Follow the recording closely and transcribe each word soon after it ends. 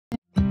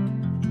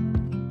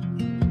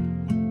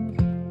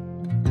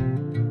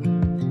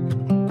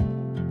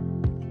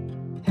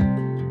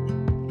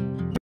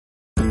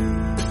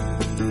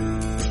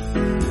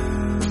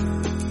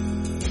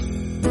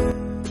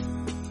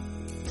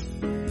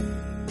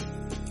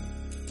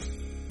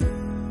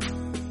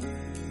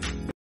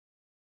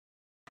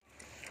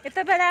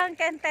Ito pala ang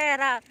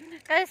Kentera.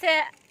 Kasi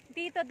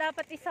dito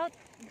dapat i-South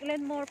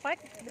Glenmore Park.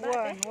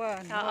 Diba?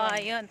 Oo,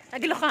 yun.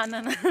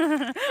 Nagilokano na.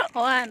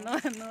 one.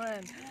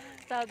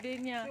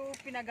 Sabi niya. So,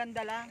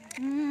 pinaganda lang.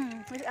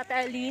 Miss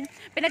Ate Arlene,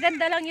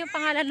 pinaganda lang yung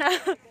pangalan na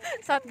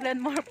South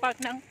Glenmore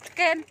Park ng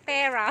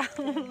Kentera.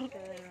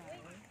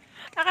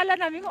 Akala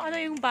namin kung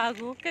ano yung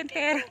bago.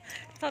 Kentera.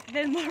 South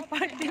Glenmore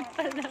Park din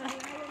pala.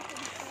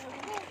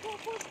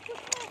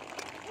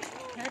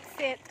 That's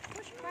it.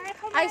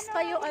 Ayos pa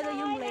yung ano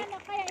yung lake.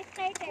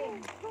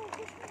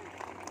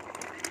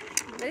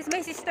 That is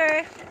my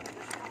sister.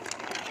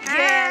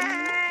 Jen.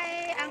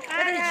 Hi! Ang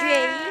That is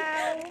Jay.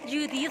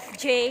 Judith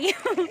Jay.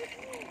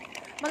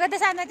 Maganda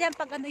sana dyan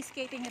pag ano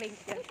skating rink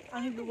dyan.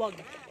 Ang luwag.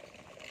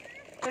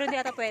 Pero hindi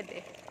ata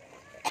pwede.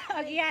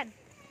 Ayan.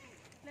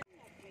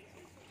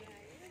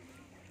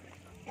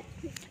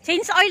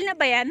 Change oil na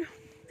ba yan?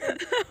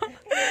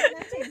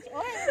 Change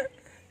oil.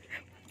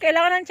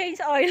 Kailangan ng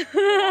change oil.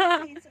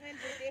 Change oil,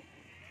 baby.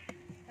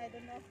 I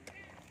don't know.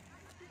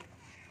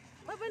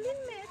 Babalin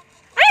mo.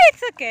 Ay,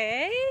 it's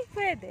okay.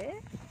 Pwede.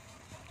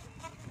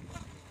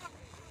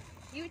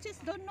 You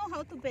just don't know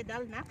how to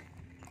pedal, na?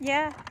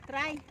 Yeah.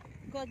 Try.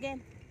 Go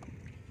again.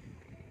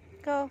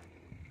 Go.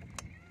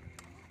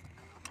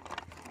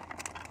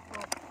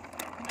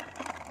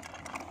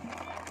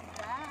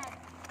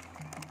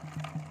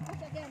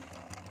 Push again.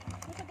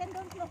 Push again,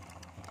 don't look.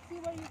 See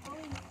where you're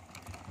going.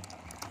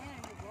 There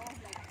you go,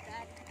 like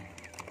that.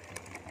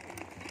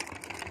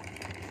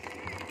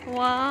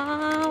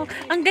 Wow.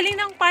 Ang galing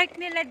ng park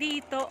nila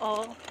dito,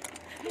 oh.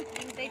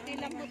 Ito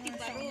lang puti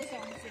baro.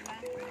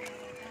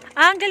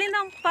 Ang galing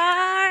ng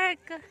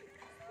park.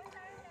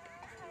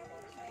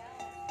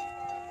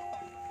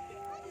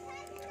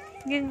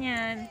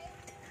 Ganyan.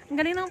 Ang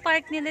galing ng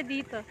park nila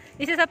dito.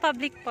 This is a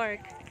public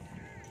park.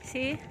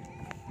 See?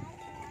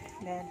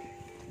 Then.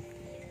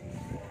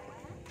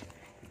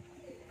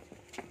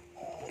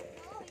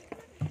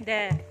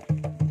 There.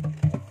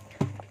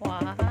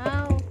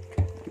 Wow.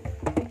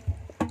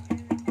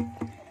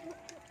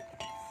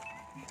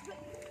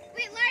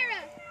 Wait,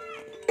 Lyra.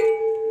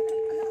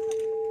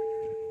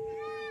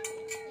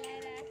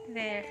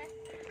 There.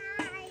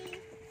 Hi.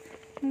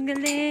 Ang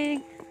galing.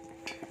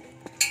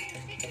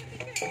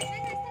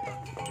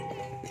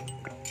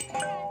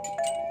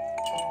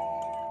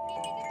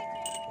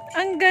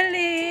 Ang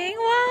galing.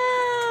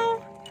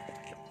 Wow.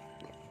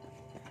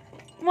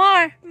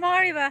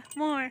 More iba.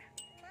 More.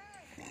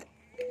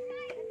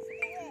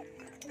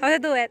 How to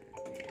do it?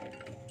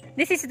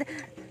 This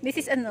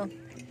is ano.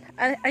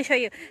 I'll show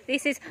you.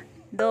 This is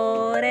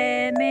do,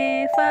 re,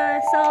 mi,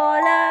 fa, sol,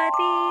 la,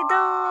 ti,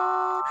 do.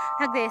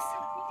 Like this.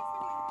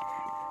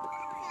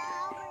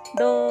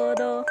 Do,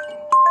 do.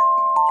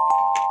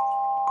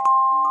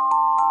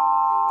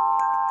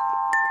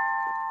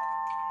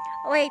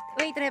 Wait,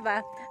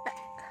 Reba.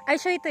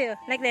 I'll show it to you.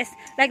 Like this.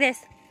 Like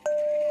this.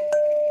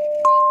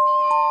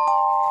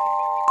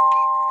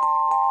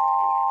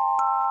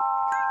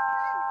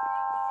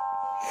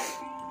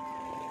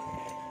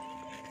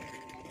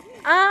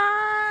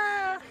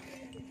 Ah!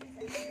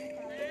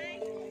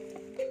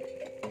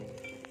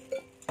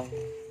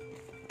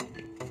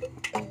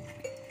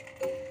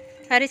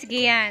 Haris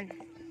Gian.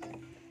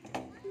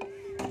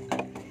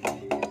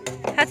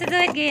 How to do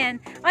it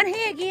again? On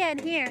here, Gian,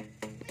 here.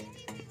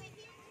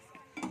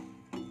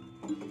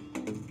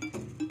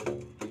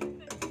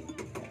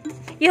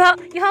 You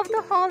have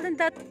to hold in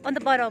that on the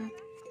bottom.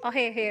 Oh,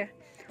 here.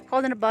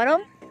 Hold on the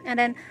bottom and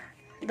then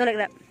do like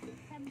that.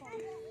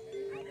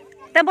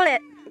 Temple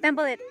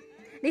it.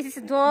 This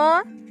is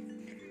do.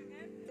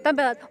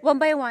 Temple it one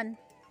by one.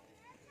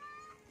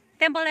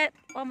 Temple it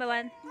one by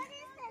one.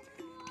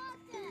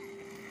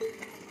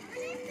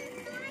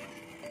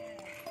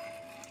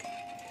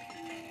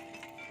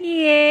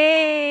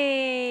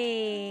 Yay!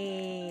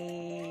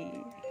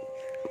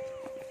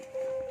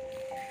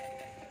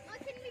 Oh,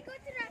 can we go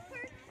to that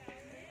park?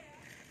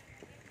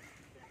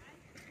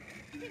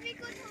 Can we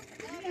go to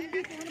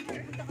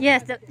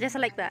Yes, just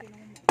like that.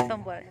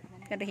 Somewhere.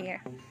 Under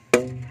here.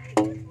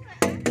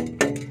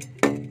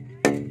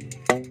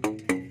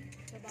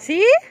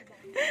 See?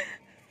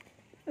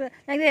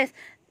 Like this.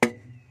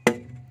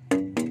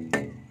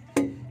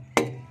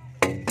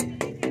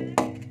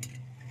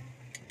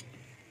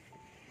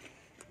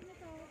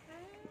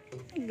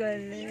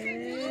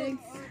 Galing.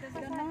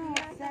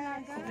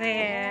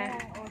 There.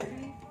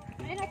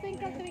 Ay, na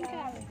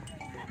twinkle.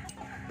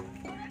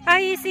 Hi,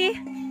 you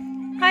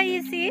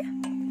see?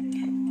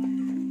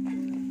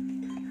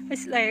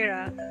 Miss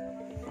Lyra.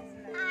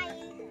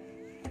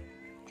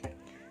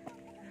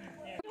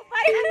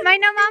 May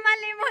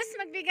namamalimos.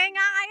 Magbigay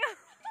nga kayo.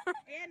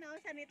 Ayan o,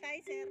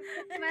 sanitizer.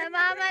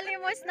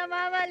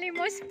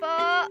 Namamalimos po.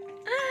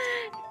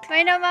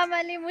 May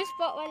namamalimos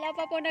po. Wala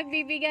pa po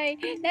nagbibigay.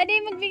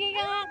 Daddy, magbigay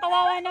ka nga.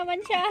 Kawawa naman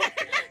siya.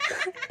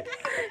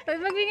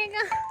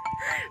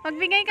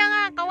 Magbigay ka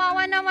nga.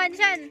 Kawawa naman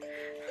siya.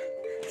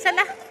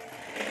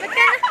 Ba't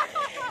ka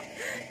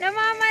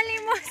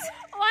namamalimos?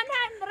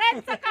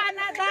 100 sa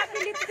Canada,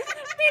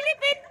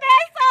 Philippine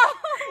peso.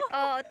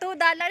 Oh,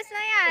 $2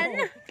 na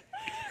yan.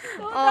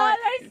 Oh,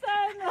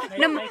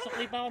 sana. May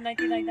sukli pa ako,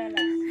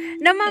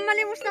 $99.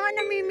 namamalimos na nga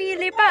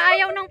namimili pa.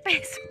 Ayaw ng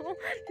peso.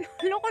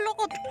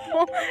 Loko-loko to.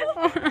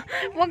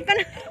 Huwag ka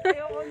na.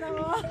 Ayoko na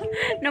nga.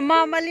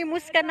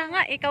 Namamalimos ka na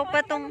nga. Ikaw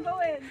pa tong...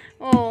 Gawin.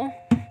 Oo.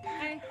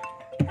 Ay,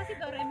 kasi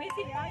Dore, may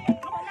sili. Ay,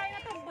 ako lang yung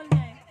natumbol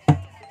niya eh.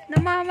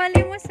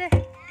 Namamalimos eh.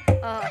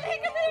 Oh. Kami.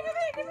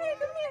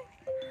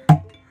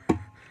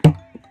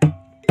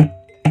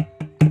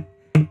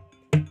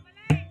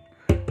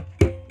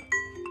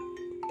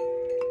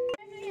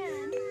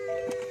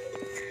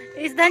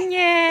 Is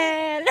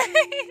Daniel.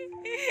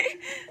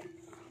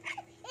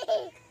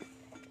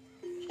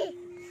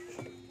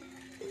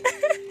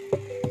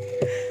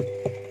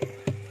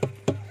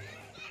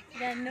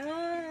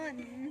 Ganon.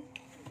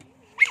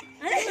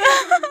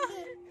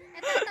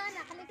 Ito,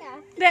 anak.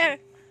 Halika.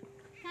 There.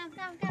 Come.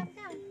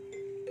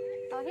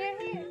 Oh, here.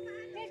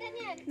 Here,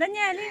 Daniel.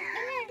 Daniel.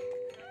 Daniel.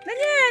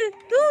 Daniel.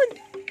 Dude.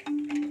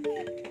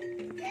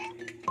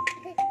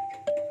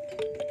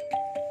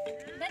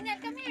 Daniel,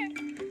 come here.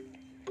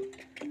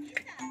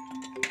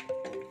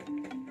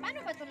 Paano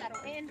ba ito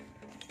laruin?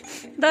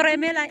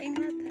 Doreme lang.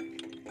 Ingat.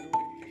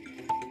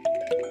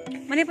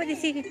 Mani pa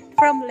si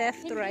from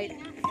left to right.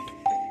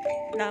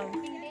 Now.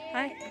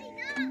 Hi.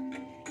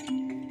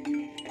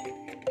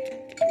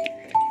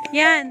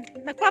 Yan.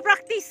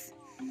 Nagpa-practice.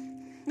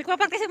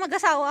 Nagpa-practice yung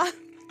mag-asawa.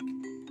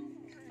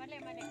 Mali.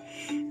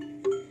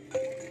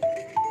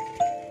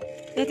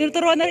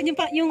 Tinuturuan na rin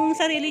yung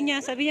sarili niya.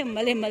 Sabi niya,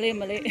 mali.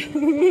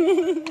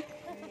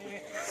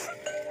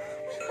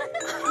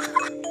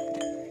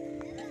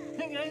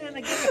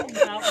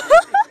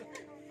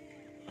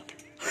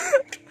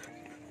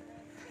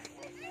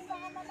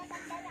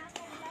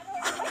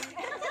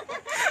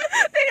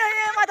 Tingnan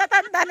niya,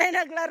 matatanda na yung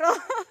naglaro.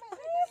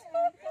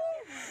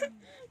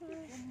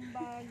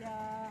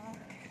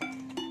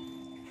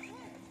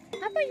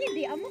 Napay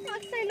hindi, amo ka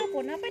at silo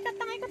ko. Napay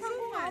tatangay ka sa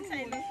mga.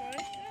 Silo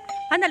first.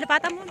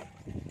 Nalipatan mo.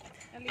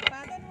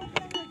 Nalipatan mo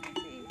lang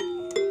kasi.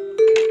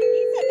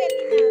 Isabel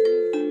na.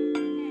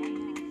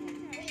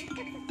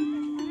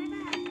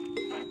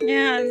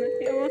 Yan.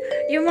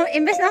 Yung mga,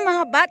 imbes na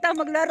mga bata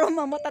maglaro,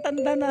 mga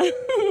matatanda na.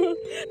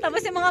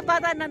 Tapos yung mga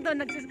bata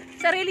nandun,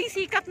 sariling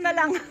sikap na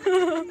lang.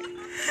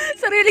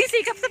 Sariling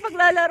sikap sa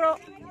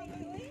paglalaro.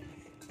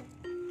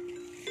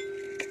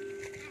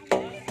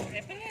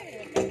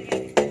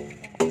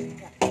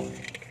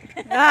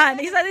 Yan,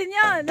 isa din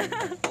yan.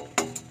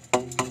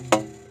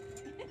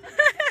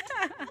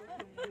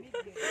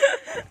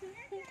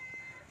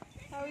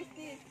 How is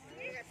this?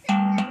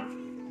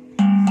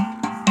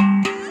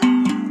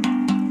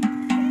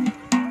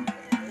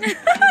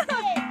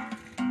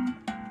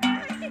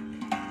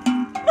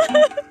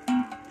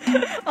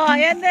 Oh,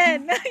 yan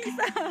din.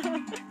 Isa.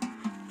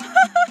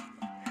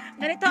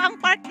 Ganito ang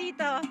park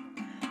dito.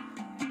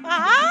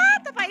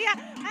 Tapaya.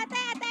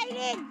 Ate,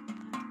 Aileen.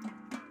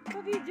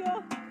 Sa video.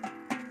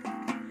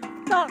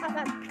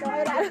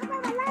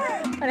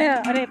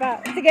 Ano pa?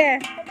 Sige.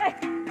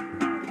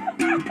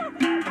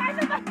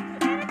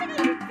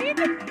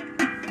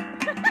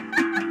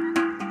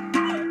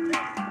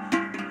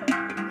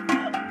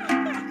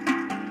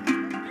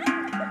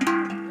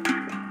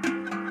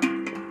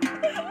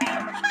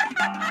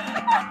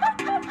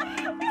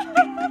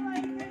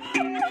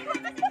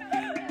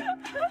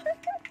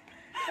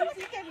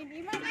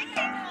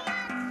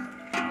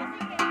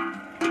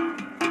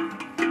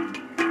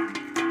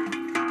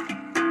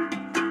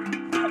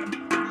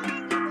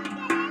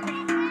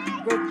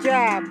 Good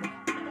job.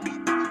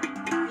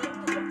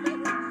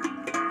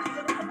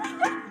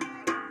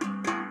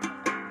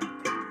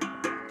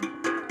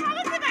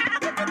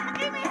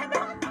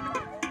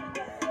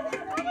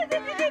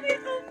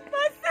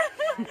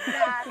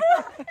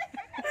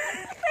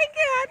 Thank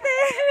you, ate.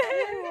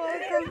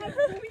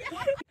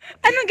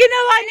 Anong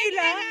ginawa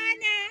nila?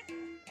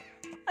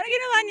 Anong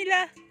ginawa nila?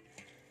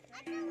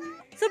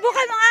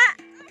 Subukan mo nga.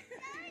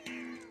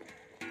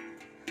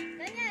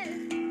 Daniel.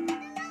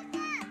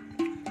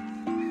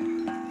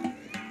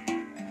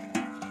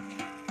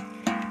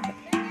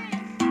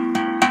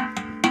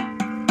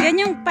 Yan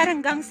yung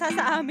parang gangsa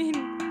sa amin.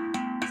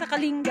 Sa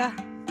Kalinga.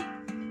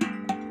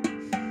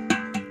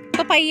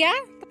 Papaya?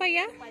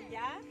 Papaya?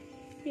 Padya?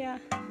 Yeah.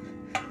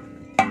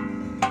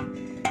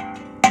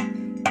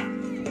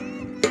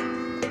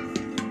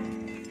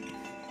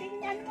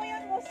 Tingnan mo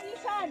yung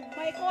musician.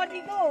 May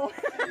kodigo.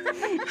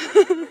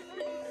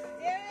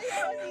 Yan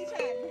yung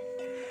musician.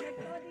 May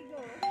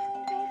kodigo.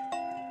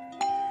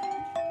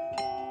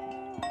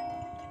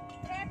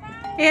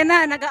 Ayan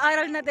na,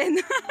 nag-aaral na din.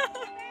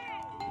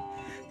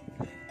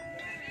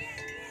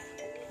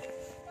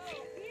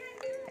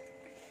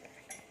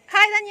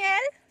 Hi,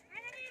 Daniel.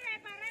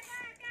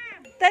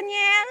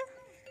 Daniel.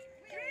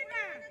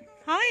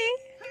 Hi.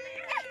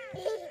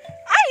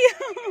 Ay!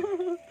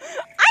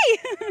 Ay!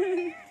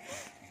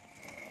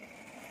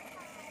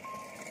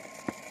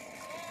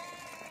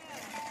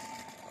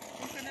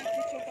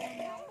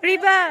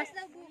 Riba!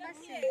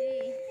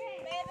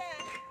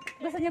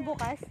 Gusto niya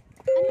bukas?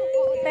 Ano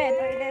po?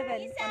 10 or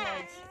 11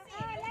 onwards.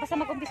 Basta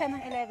mag-umpisa ng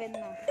 11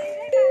 na.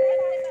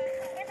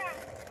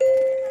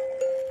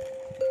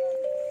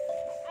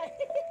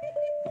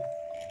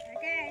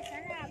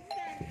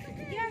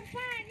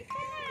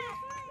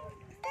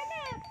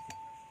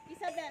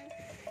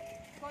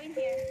 in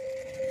here.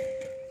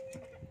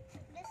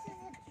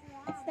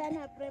 Stand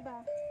up,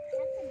 Reba.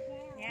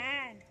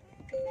 Yan.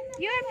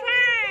 You're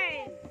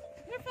fine.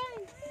 You're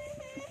fine.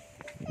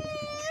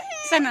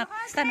 Stand up.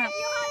 Stand up.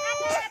 You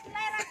have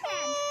Lyra's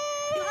hand.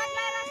 You have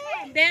Lyra's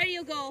hand. There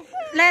you go.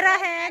 Lyra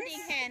hands.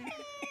 Adding hand.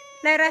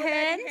 Lyra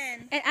hands.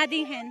 hand. And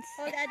adding hands.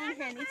 Hold adding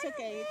hand. It's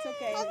okay. It's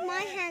okay. Hold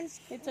my hands.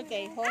 It's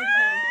okay. Hold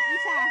hand.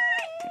 Isa.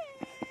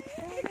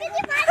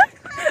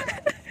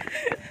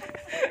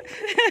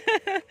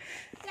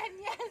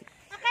 Daniel.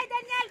 Okay,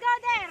 Daniel, go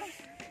there.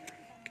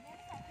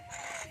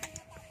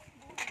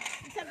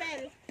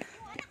 Isabel.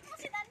 Anak mo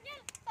si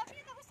Daniel. Sabi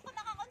niya gusto ko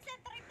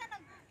nakakonsentrate na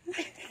nag...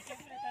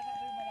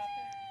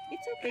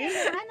 It's okay.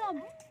 Ano?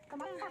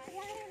 Kamakak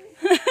yan.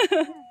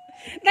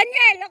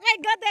 Daniel, okay,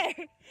 go there.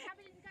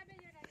 Sabi niya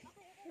rin.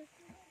 Okay.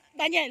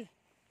 Daniel.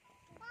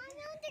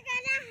 Paano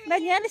tigala?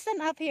 Daniel,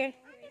 stand up here.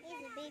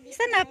 He's a baby.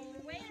 Stand up.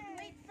 Wait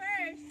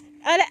first.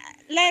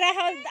 Lyra,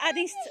 hold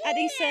adding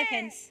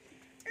hands.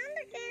 I'm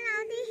looking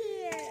out of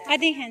here.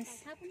 Adding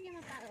hands. Hapon niya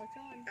matao,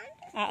 John.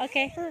 Ah,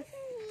 okay.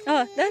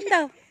 Oh, doon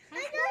daw.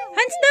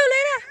 Hands daw,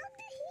 Lyra.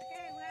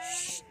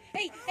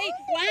 Hey, hey.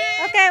 One.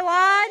 Okay,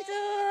 1, 2.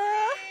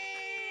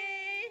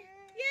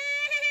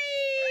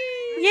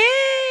 Yay!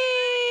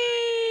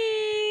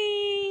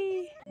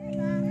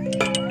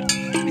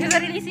 May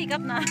sarili sikap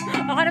na.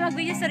 Ako na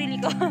mag-video sa sarili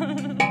ko.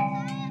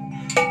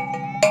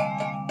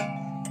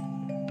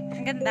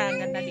 Ang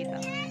ganda dito.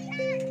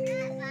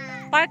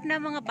 Park na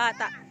mga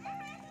bata.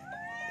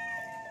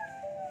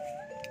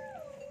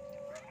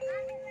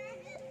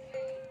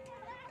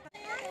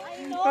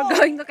 We're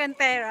going to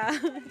Kentera.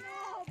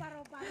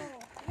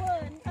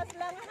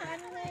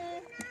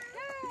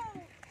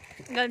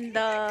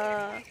 Ganda.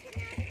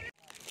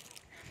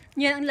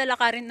 Yan ang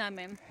lalakarin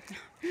namin.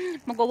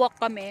 Mag-walk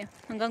kami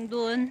hanggang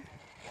dun.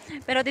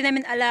 Pero di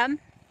namin alam.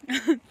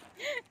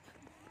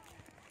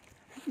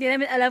 Di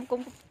namin alam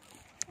kung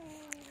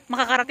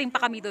makakarating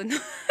pa kami dun.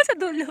 Sa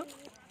dulo.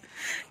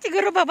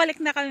 Siguro babalik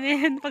na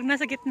kami pag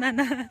nasa gitna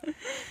na.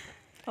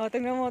 O,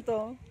 tingnan mo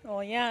to. O,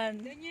 yan.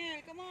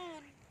 Daniel, come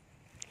on.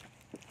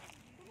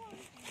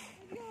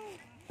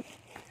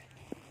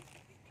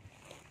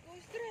 Go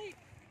straight.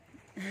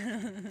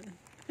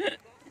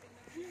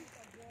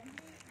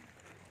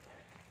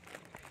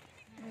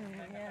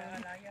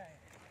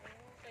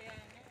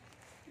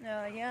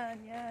 Yan.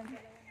 Yan.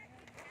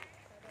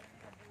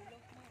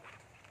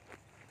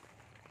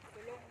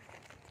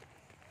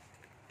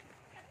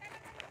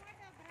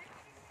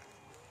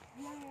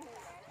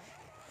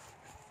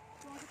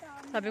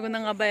 Sabi ko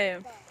na nga ba eh.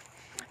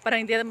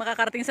 Parang hindi na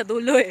makakarating sa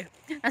dulo eh.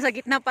 Nasa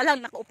gitna pa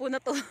lang, nakaupo na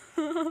to.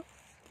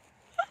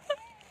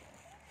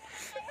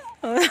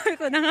 Oh, sabi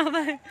ko na nga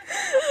ba eh.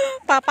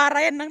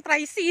 Papara yan ng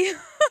tri-C.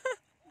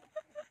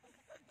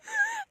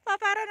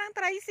 Papara ng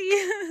tri-C.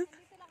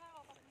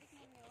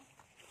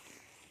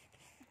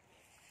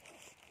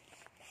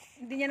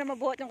 Hindi niya na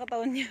mabuhat yung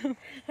katawan niya.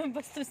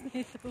 Bastos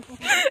nito.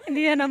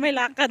 Hindi niya na may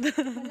lakad.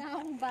 Wala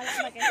akong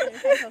balak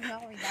mag-exercise. Huwag na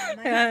akong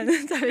idamay. Ayan,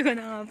 sabi ko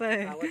na nga ba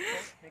eh. Awat ko,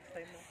 next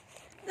time mo.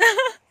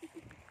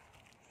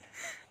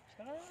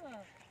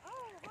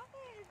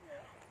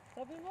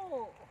 Sabi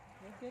mo,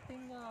 you're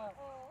getting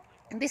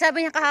Hindi,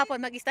 sabi niya kahapon,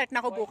 mag-start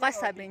na ako bukas,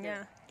 sabi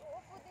niya.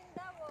 Uupo din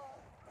daw.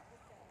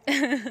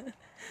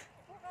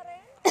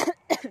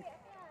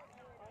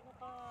 paano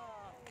ka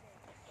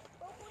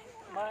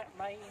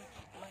may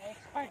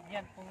expired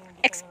yan kung hindi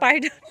ka-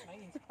 Expired. may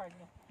inspired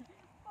no.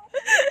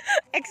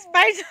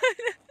 Expired.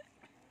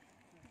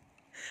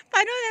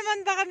 Paano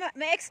naman baka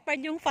may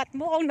expired yung fat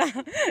mo kung na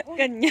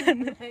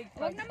ganyan?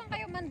 Huwag naman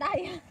kayo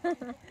mandaya.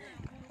 Huwag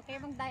kayo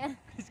mandaya.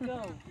 Let's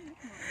go.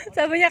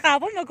 Sabi niya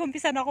kahapon,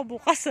 mag-umpisa na ako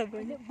bukas,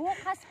 sabi niya.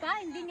 Bukas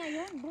pa, hindi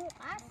ngayon.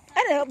 Bukas.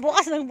 Ano,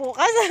 bukas ng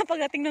bukas?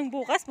 Pagdating ng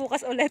bukas,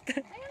 bukas ulit. Ay,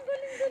 ang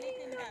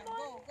galing-galing naman.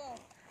 Go.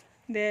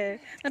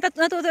 Hindi.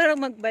 Natuto lang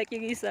mag-bike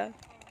yung isa.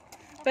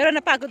 Pero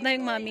napagod na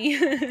yung mami.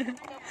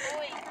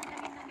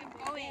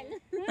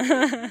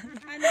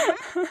 Ano?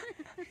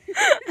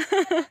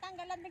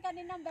 Tanggalan din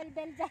kanina ng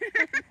bell-bell dyan.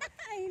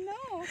 I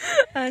know.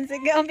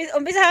 Sige,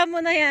 umpisahan mo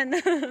na yan.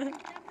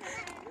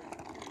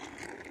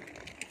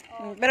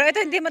 Pero ito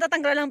hindi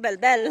matatanggal ng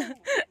bell-bell.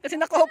 Kasi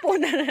nakaupo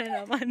na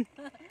naman.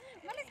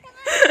 Malis ka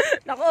nga.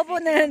 Nakaupo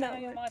na naman.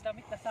 Yung mga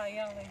damit na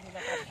sayang na hindi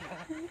nakasya.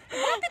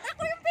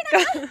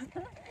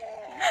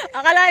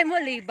 Akalain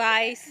mo,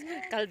 Levi's,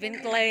 Calvin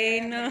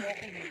Klein,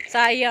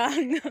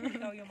 sayang.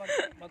 Ikaw yung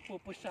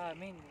magpupush sa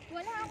amin.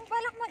 Wala akong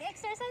balak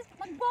mag-exercise.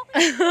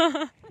 Mag-walking.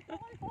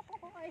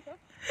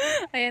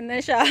 Ayan na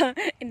siya.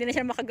 Hindi na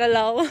siya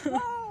makagalaw.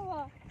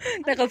 Wow.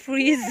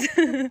 Naka-freeze.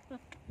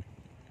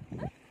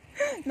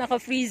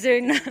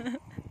 Naka-freezer na.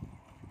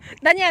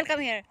 Daniel,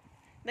 come here.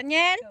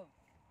 Daniel?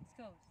 Let's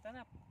go. Stand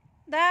up.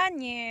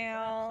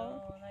 Daniel.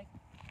 So, like,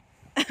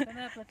 stand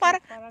up. Let's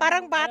Parang, go.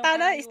 parang bata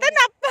na. Stand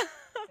up!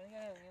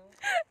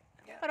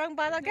 Parang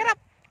bata. Get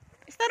up!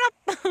 Stand up!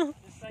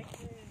 Just like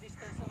this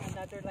person,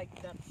 another like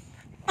that.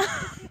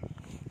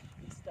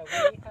 It's the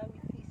way how it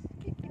is.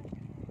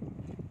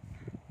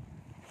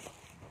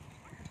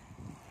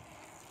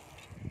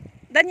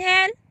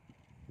 Daniel!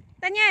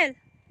 Daniel!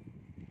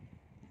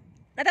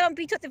 Natamang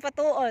picture ti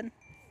patuon.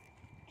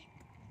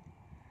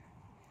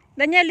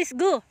 Daniel, let's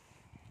go!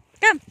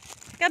 Come!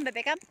 Come,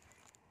 bebe, come!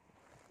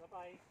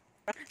 Bye-bye.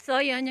 So,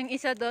 yun yung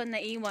isa doon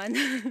na iwan.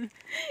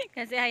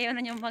 Kasi ayaw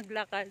na niyang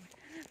maglakad.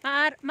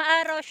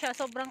 Maaraw siya,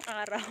 sobrang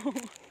araw.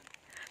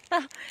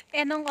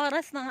 Nung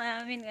oras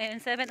na namin ngayon,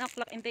 7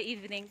 o'clock in the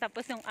evening.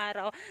 Tapos yung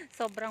araw,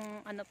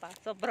 sobrang,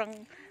 sobrang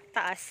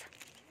taas.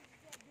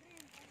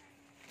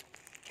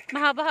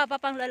 Mahaba-haba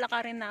pang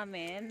lalakarin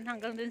namin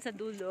hanggang dun sa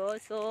dulo.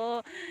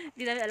 So,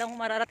 hindi namin alam kung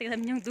mararating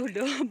namin yung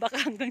dulo.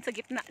 Baka hanggang sa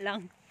gitna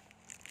lang.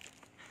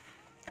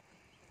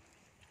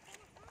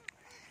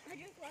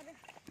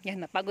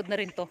 Yan, napagod na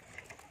rin to.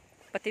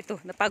 Pati to,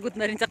 napagod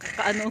na rin sa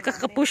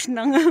kakapush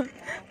ng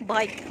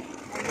bike.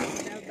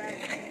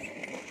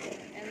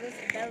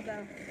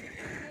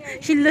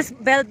 She lost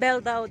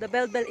bell daw. The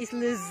bell is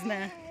loose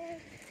na.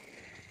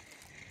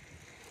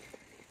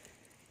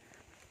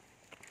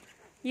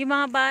 Yung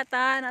mga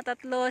bata na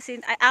tatlo,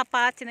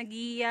 apat,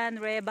 sinagiyan,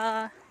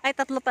 Reba. Ay,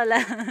 tatlo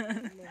pala.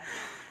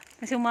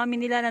 Kasi yung mami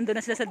nila nandun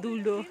na sila sa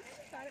dulo.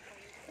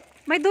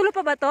 May dulo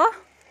pa ba to?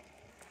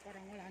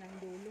 Parang wala nang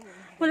dulo.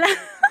 Wala.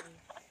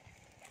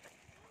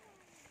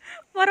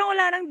 Parang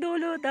wala nang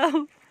dulo daw.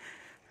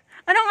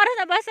 Anong oras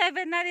na ba?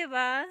 7 na, di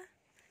ba?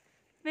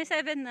 May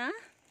 7 na?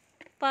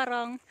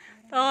 Parang.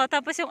 Oh,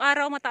 tapos yung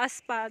araw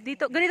mataas pa.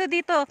 Dito, ganito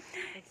dito.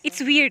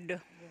 It's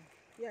weird.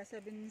 Yeah,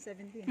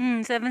 7:17.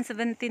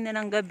 7:17 na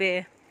ng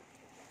gabi.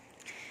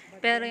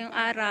 Pero yung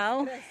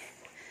araw,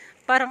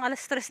 parang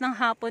alas 3 ng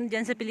hapon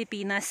dyan sa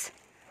Pilipinas.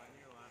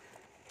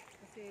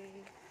 Kasi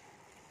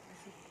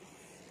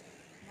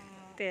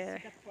There.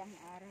 sikat po ang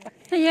araw.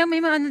 Ayan, may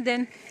mga ano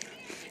din.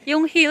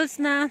 Yung hills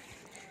na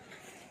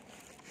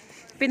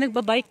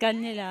pinagbabikan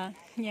nila.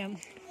 Yan.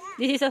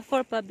 This is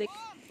for public.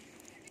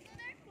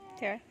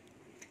 There.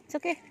 It's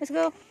okay. Let's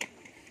go.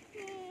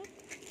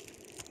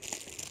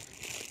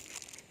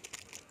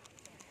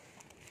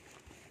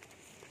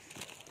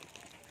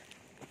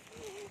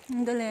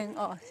 Ang galing.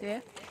 Oh,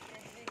 see?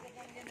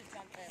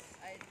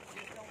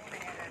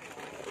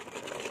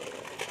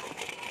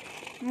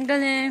 Ang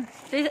galing.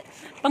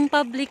 Pang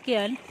public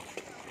yan.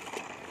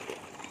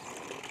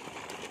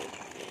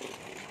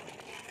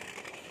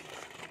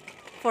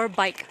 For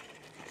bike.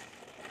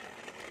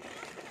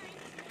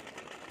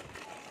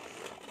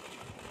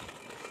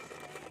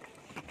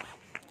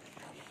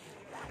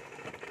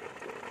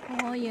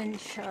 Oh, yun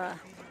siya.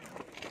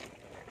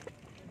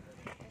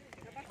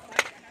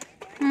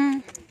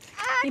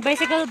 Yung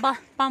bicycle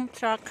pump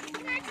truck.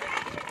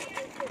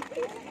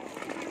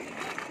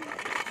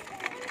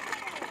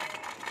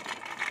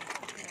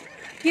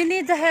 You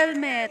need a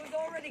helmet.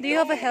 Do you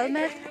have a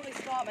helmet?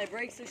 My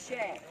brakes are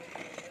shot.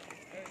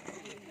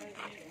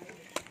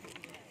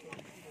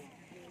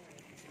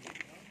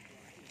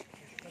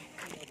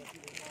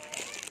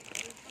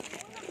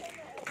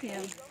 Yeah.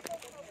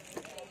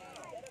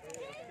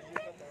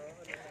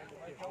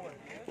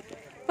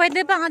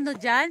 Pwede bang ano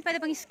dyan? Pwede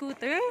bang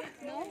scooter?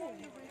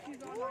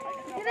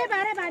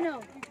 Reba,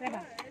 no.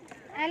 Reba.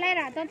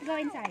 Lyra, don't go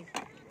inside.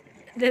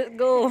 Let's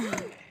go.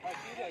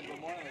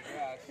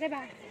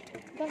 Reba,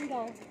 don't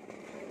go.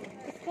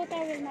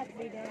 Scooter will not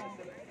be there.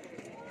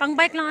 Pang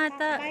bike lang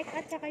ata. Bike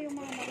at saka yung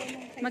mga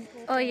marunong sa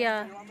scooter. Oh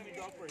yeah.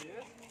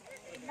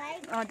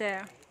 Bike. Oh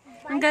there.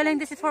 Ang galing,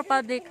 this is for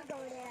public. Go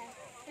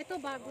there. Ito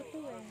bago to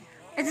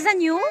eh. Is this a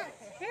new?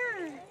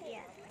 Yeah.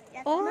 Yeah.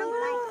 That's Oh. my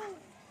bike.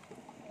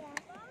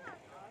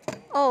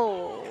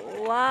 Oh,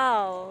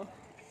 wow.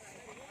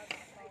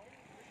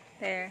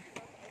 There.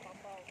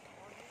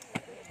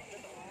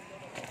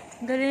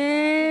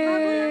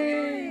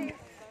 Galing.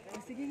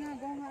 Sige nga,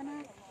 go nga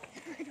anak.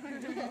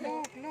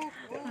 Look.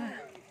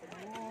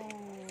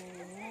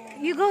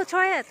 You go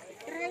try it.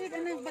 Try it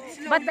anak, but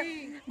But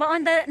slowly. but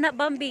on the not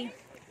Bambi.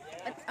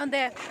 On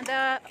the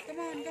Come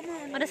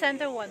on. on the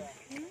center one.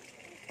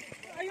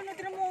 Ayun na,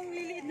 tira mo ang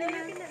liliit na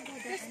yan.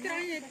 Just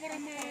try it para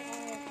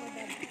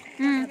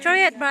Try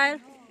it, Brian.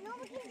 No,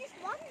 we can just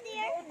walk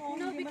there.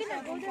 No, we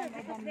cannot go there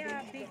because they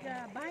are big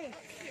bike.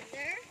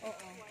 There?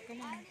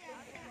 Come on.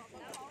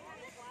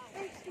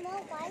 There's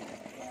small bike.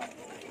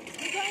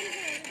 We go in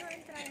here. We go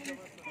and try and go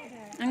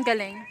there. Ang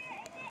galing.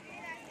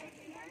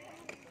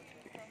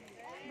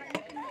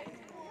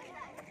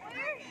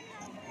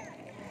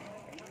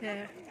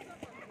 There.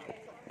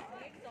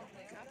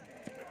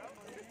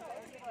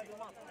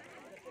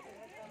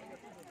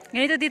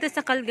 Ganito dito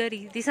sa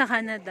Calgary, dito sa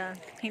Canada,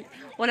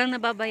 walang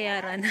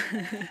nababayaran.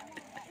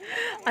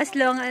 As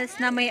long as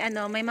na may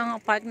may mga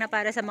park na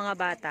para sa mga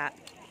bata.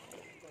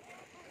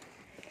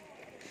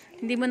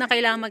 Hindi mo na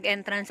kailangan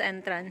mag-entrance.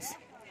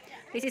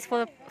 This is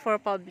for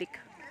public.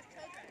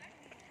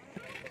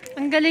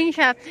 Ang galing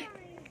siya.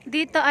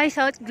 Dito ay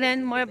South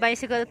Glenmore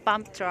Bicycle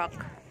Pump Truck.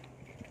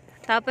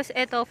 Tapos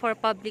ito for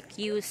public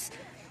use.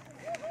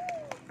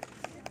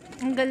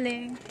 Ang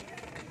galing.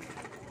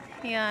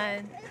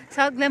 Yan.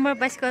 South Glenmore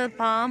Bicycle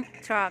Pump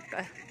Truck.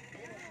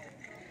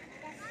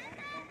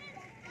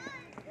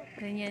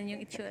 Ganyan yung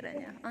itsura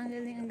niya. Ang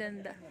galing, ang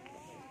ganda.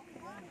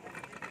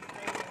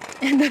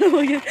 Yung dalawa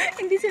yun.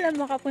 Hindi sila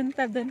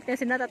makapunta doon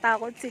kasi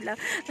natatakot sila.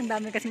 Ang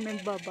dami kasing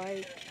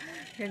nagbabike.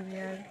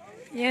 Ganyan.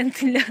 Yan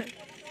sila.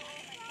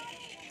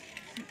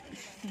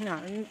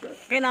 Na,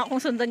 kailangan kong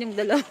sundan yung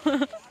dalawa.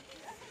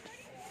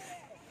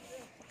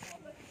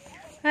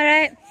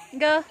 Alright,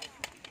 go.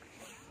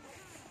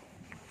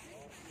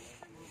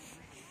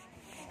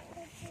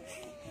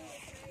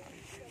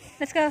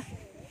 Let's go.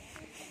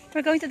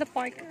 We're going to the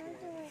park.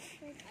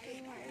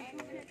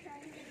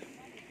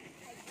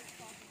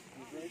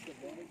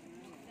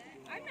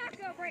 I'm not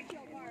gonna break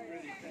your heart.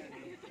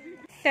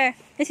 There,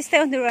 let's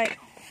stay on the right.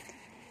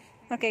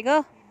 Okay,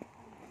 go.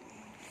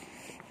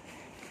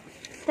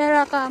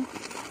 There, come.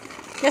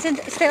 Just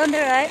stay on the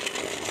right.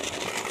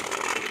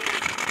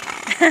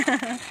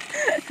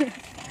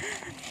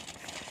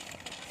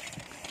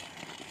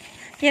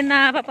 Yan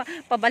na,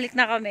 pabalik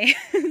na kami.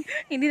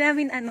 Hindi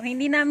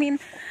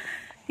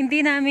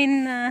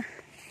namin,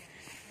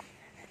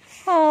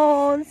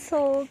 oh,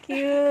 so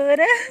cute.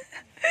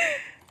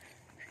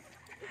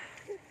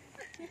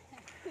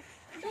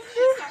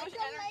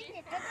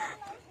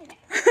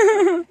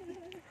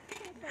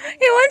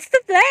 He wants to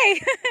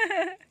play.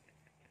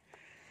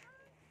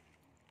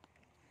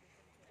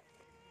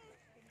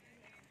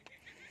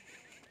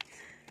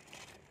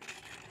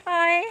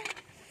 Hi.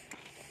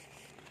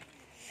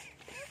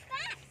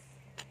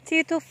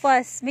 See, too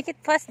fast. Make it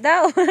fast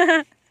daw.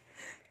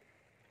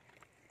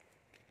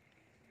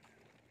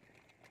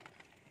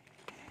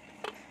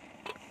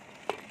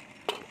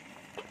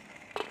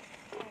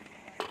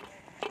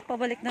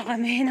 Pabalik na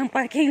kami ng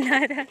parking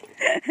lot.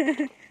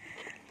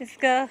 Let's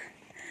go.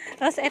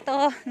 Tapos ito,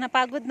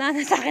 napagod na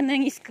sa akin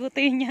ng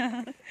scooter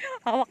niya.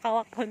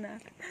 Hawak-hawak ko na.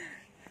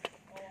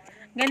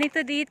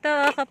 Ganito dito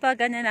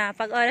kapag ano na,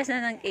 pag oras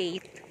na ng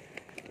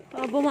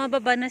 8.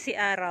 Bumababa na si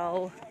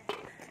araw.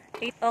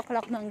 8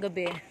 o'clock ng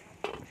gabi.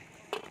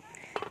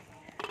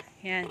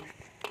 Yan.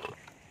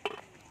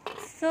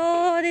 So,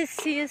 this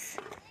is,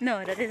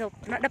 no, that is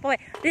not the way.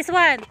 This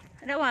one,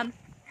 that one.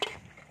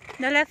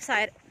 The left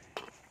side.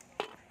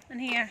 And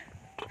here.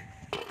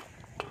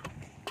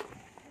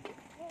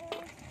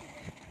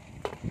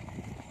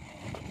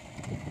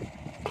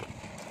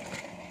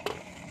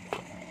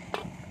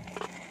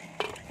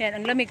 Yan,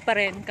 ang lamig pa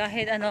rin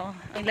kahit ano,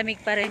 ang lamig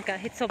pa rin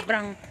kahit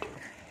sobrang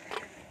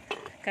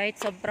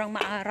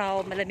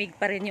maaraw, malamig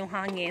pa rin yung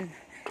hangin.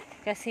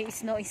 Kasi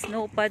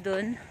snow pa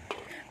dun.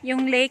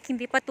 Yung lake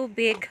hindi pa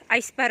tubig,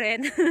 ice pa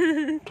rin.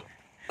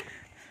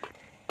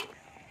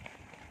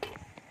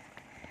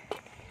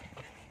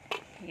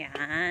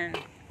 Yan.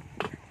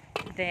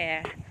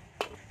 There.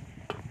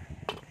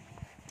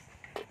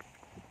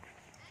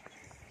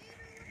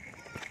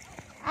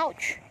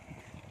 Ouch.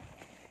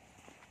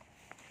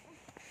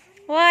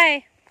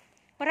 Why?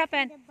 What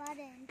happened? The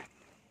button.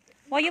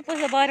 Why you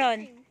push the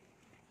button?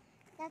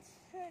 That's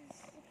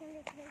hurts because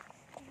it makes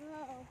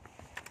slow.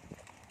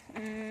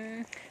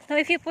 So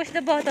if you push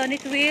the button,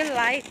 it will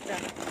light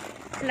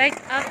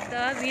up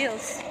the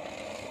wheels.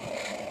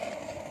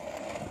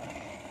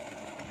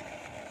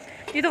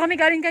 Dito kami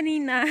galing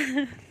kanina.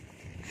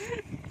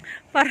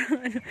 Parang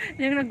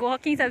yung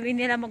nag-walking, sabi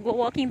nila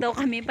mag-walking daw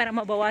kami para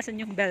mabawasan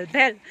yung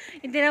bell-bell.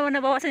 Hindi naman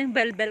nabawasan yung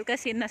bell-bell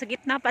kasi nasa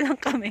gitna pa lang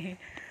kami.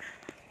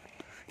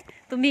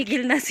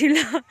 Tumigil na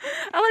sila.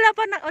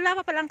 Wala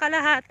pa palang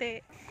kalahati.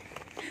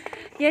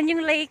 Yan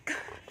yung lake.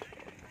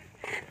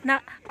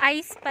 Na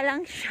ice pa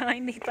lang siya,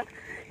 hindi pa.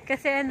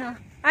 Kasi ano,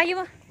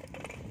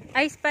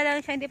 ice pa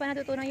lang siya, hindi pa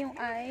natutunan yung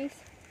ice.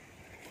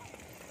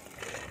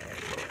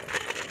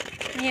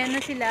 Ayan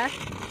na sila.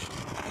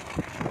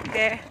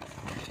 There.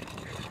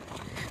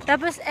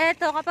 Tapos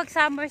eto, kapag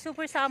summer,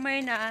 super summer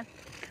na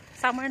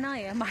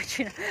March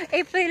na.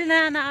 April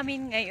na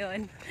namin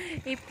ngayon.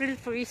 April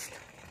 1st.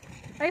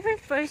 April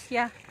 1st,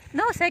 yeah.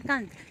 No,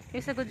 2nd.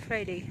 It's a Good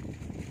Friday.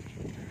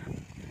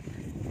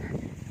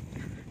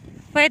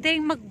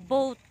 Pwedeng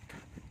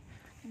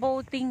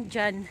boating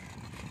dyan.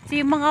 So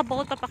yung mga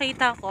boat,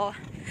 papakita ko,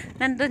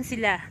 nandun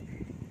sila.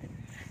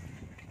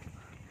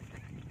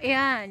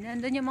 Ayan,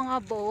 nandun yung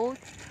mga boat.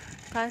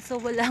 Kaso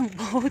walang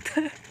boat.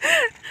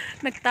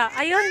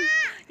 Ayun,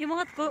 yung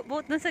mga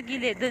boat dun sa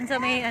gilid, dun sa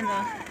may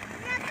ano.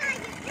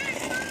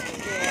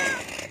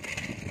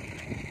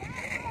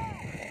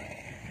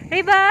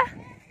 Riba!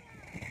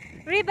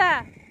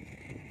 Riba!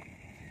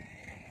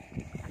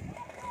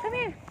 Come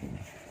here.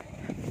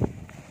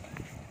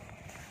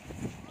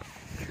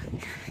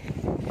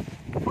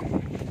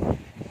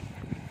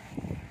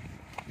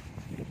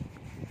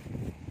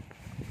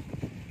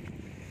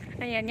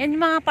 Ayan, yan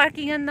yung mga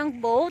parkingan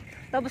ng boat.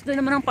 Tapos doon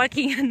naman ang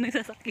parkingan ng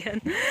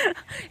sasakyan.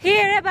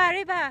 Here, Riba,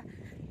 Riba.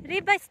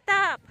 Riba,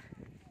 stop.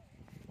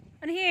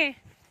 And here.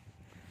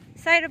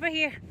 Side over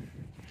here.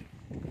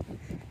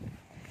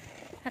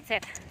 That's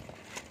it.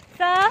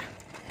 So,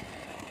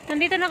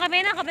 nandito na kami.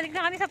 Nakabalik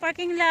na kami sa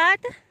parking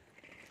lot.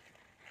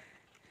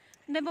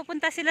 Doon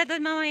pupunta sila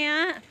doon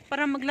mamaya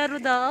para maglaro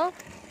daw.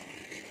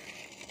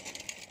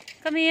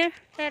 Come here,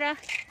 Tara.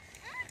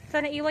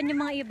 Sana iwan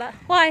yung mga iba.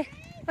 Why?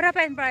 What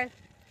happened, Brian?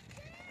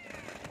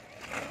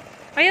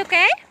 Are you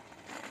okay?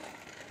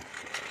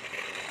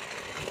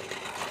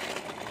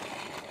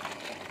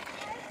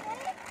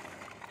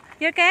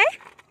 You okay?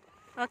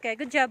 Okay,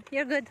 good job.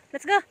 You're good.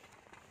 Let's go.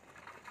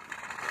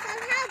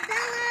 Somehow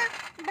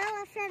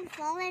Bella friend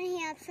fall and he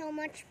had so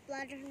much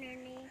blood on her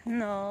knee.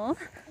 No.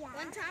 Yeah.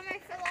 One time I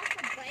fell off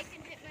a bike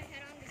and hit my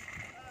head on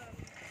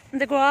On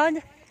the ground.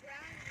 the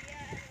ground.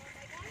 Yeah,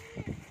 and I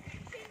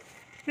was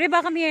like,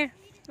 Reba, come here.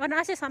 I want to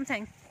ask you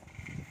something.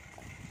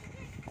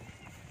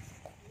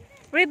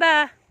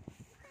 Reba.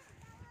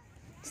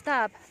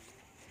 Stop.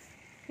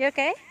 You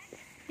okay?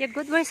 You're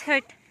good? Where's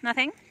hurt?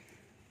 Nothing?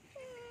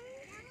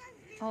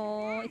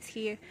 Oh, it's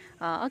here.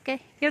 Oh, okay.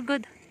 You're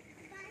good.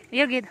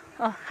 You're good.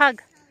 Oh,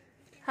 hug.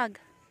 Hug.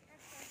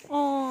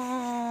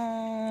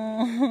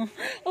 Oh.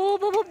 Oh,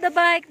 boop, boop, the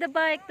bike.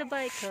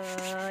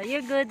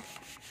 You're good.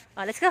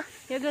 Oh, let's go.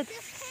 You're good.